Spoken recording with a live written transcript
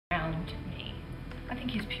I think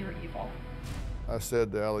he's pure evil. I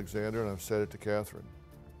said to Alexandra, and I've said it to Katherine,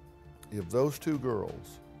 if those two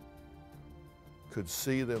girls could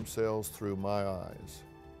see themselves through my eyes,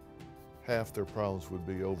 half their problems would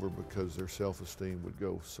be over because their self-esteem would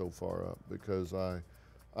go so far up, because I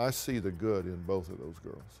see the good in both of those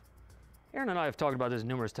girls. Aaron and I have talked about this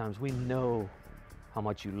numerous times. We know how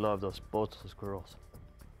much you love both those girls.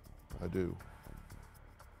 I do.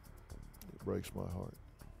 It breaks my heart.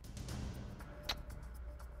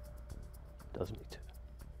 Does me too.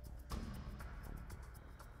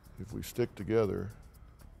 If we stick together,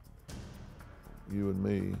 you and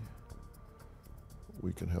me,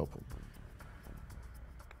 we can help them.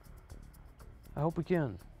 I hope we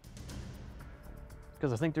can.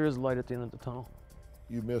 Because I think there is light at the end of the tunnel.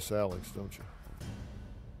 You miss Alex, don't you?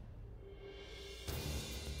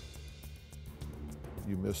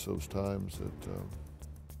 You miss those times that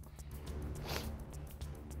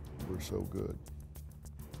were so good.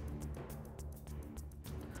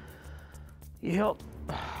 Yep.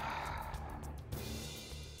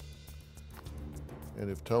 And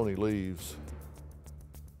if Tony leaves,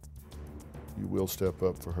 you will step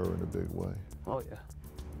up for her in a big way. Oh, yeah.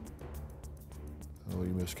 I know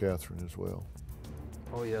you miss Katherine as well.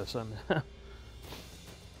 Oh, yes. Her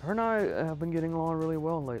and I have been getting along really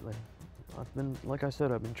well lately. I've been, like I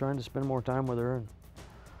said, I've been trying to spend more time with her. And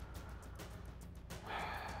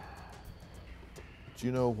Do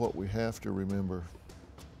you know what we have to remember?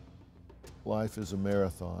 Life is a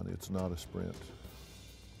marathon, it's not a sprint.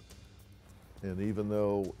 And even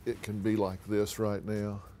though it can be like this right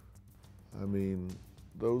now, I mean,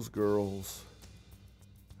 those girls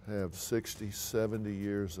have 60, 70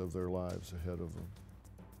 years of their lives ahead of them.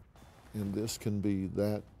 And this can be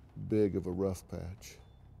that big of a rough patch.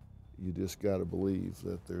 You just got to believe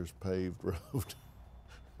that there's paved road,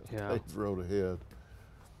 paved road ahead.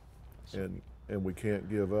 And we can't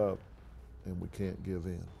give up, and we can't give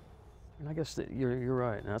in. And I guess that you're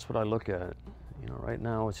right, and that's what I look at. You know, right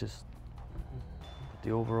now it's just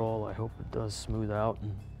the overall. I hope it does smooth out,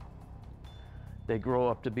 and they grow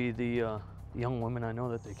up to be the young women I know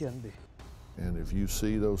that they can be. And if you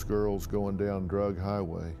see those girls going down Drug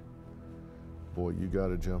Highway, boy, you got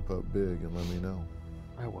to jump up big and let me know.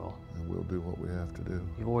 I will. And we'll do what we have to do.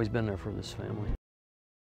 You've always been there for this family.